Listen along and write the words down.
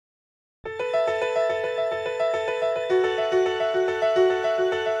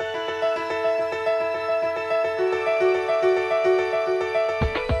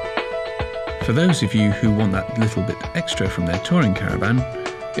For those of you who want that little bit extra from their touring caravan,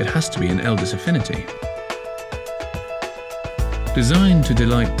 it has to be an Elddis Affinity. Designed to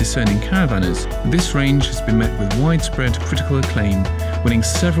delight discerning caravanners, this range has been met with widespread critical acclaim, winning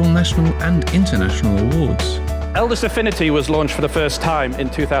several national and international awards. Elddis Affinity was launched for the first time in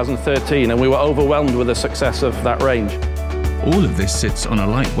 2013 and we were overwhelmed with the success of that range. All of this sits on a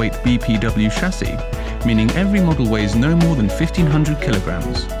lightweight BPW chassis, meaning every model weighs no more than 1,500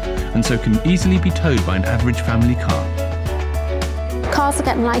 kilograms, and so can easily be towed by an average family car. Cars are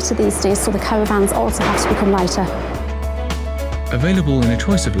getting lighter these days, so the caravans also have to become lighter. Available in a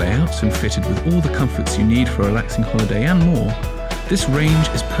choice of layouts and fitted with all the comforts you need for a relaxing holiday and more, this range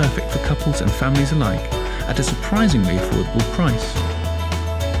is perfect for couples and families alike at a surprisingly affordable price.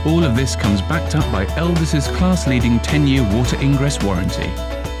 All of this comes backed up by Elldis's class-leading 10-year water ingress warranty.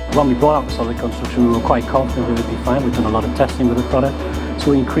 When we brought out the solid construction, we were quite confident it would be fine. We've done a lot of testing with the product,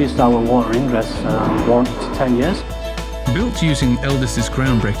 so we increased our water ingress warranty to 10 years. Built using Elldis's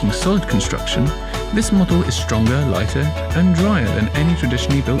groundbreaking solid construction, this model is stronger, lighter and drier than any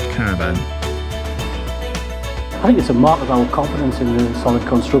traditionally built caravan. I think it's a mark of our confidence in the solid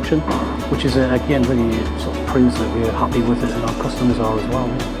construction, which is again really sort of proves that we're happy with it and our customers are as well.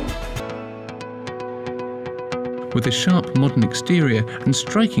 With a sharp modern exterior and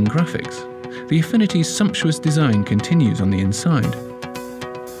striking graphics, the Affinity's sumptuous design continues on the inside.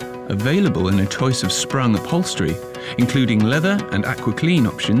 Available in a choice of sprung upholstery, including leather and aqua clean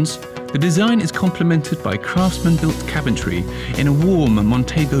options, the design is complemented by craftsman-built cabinetry in a warm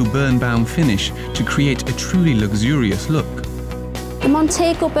Montego Birnbaum finish to create a truly luxurious look. The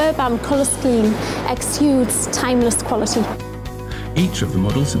Montego Birnbaum colour scheme exudes timeless quality. Each of the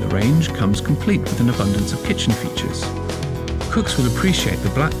models in the range comes complete with an abundance of kitchen features. Cooks will appreciate the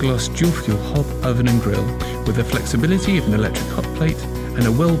black gloss dual-fuel hob, oven and grill with the flexibility of an electric hot plate and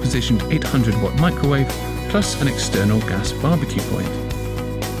a well-positioned 800-watt microwave plus an external gas barbecue point.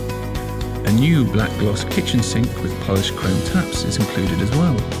 A new black gloss kitchen sink with polished chrome taps is included as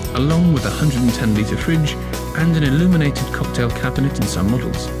well, along with a 110-litre fridge and an illuminated cocktail cabinet in some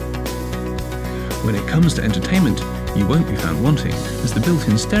models. When it comes to entertainment, you won't be found wanting, as the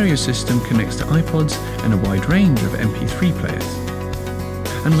built-in stereo system connects to iPods and a wide range of MP3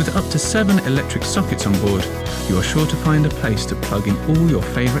 players. And with up to 7 electric sockets on board, you are sure to find a place to plug in all your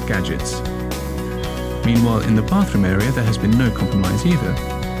favourite gadgets. Meanwhile, in the bathroom area there has been no compromise either,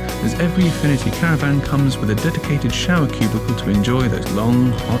 as every Affinity caravan comes with a dedicated shower cubicle to enjoy those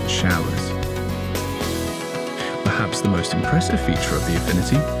long, hot showers. Perhaps the most impressive feature of the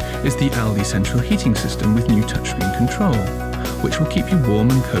Affinity is the Aldi central heating system with new touchscreen control, which will keep you warm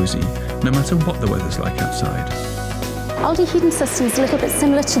and cosy no matter what the weather's like outside. Aldi heating system is a little bit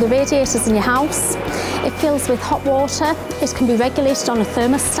similar to the radiators in your house. It fills with hot water, it can be regulated on a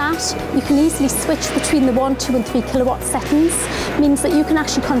thermostat. You can easily switch between the 1, 2 and 3 kilowatt settings, means that you can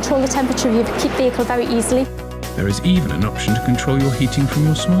actually control the temperature of your vehicle very easily. There is even an option to control your heating from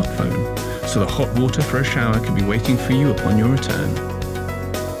your smartphone, so the hot water for a shower can be waiting for you upon your return.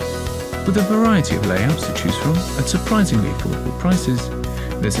 With a variety of layouts to choose from at surprisingly affordable prices,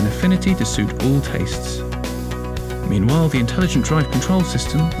 there's an Affinity to suit all tastes. Meanwhile, the intelligent drive control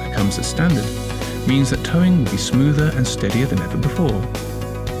system that comes as standard means that towing will be smoother and steadier than ever before.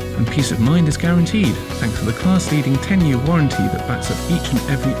 And peace of mind is guaranteed thanks to the class-leading 10-year warranty that backs up each and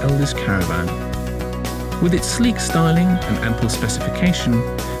every Elddis caravan. With its sleek styling and ample specification,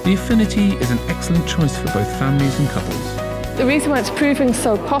 the Affinity is an excellent choice for both families and couples. The reason why it's proving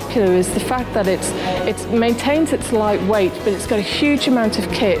so popular is the fact that it maintains its lightweight, but it's got a huge amount of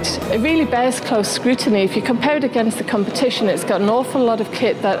kit. It really bears close scrutiny. If you compare it against the competition, it's got an awful lot of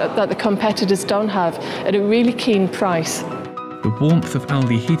kit that the competitors don't have at a really keen price. The warmth of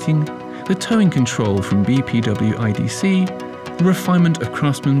Aldi heating, the towing control from BPW IDC, the refinement of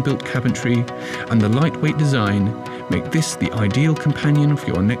craftsman-built cabinetry, and the lightweight design make this the ideal companion for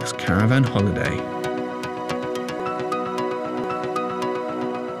your next caravan holiday.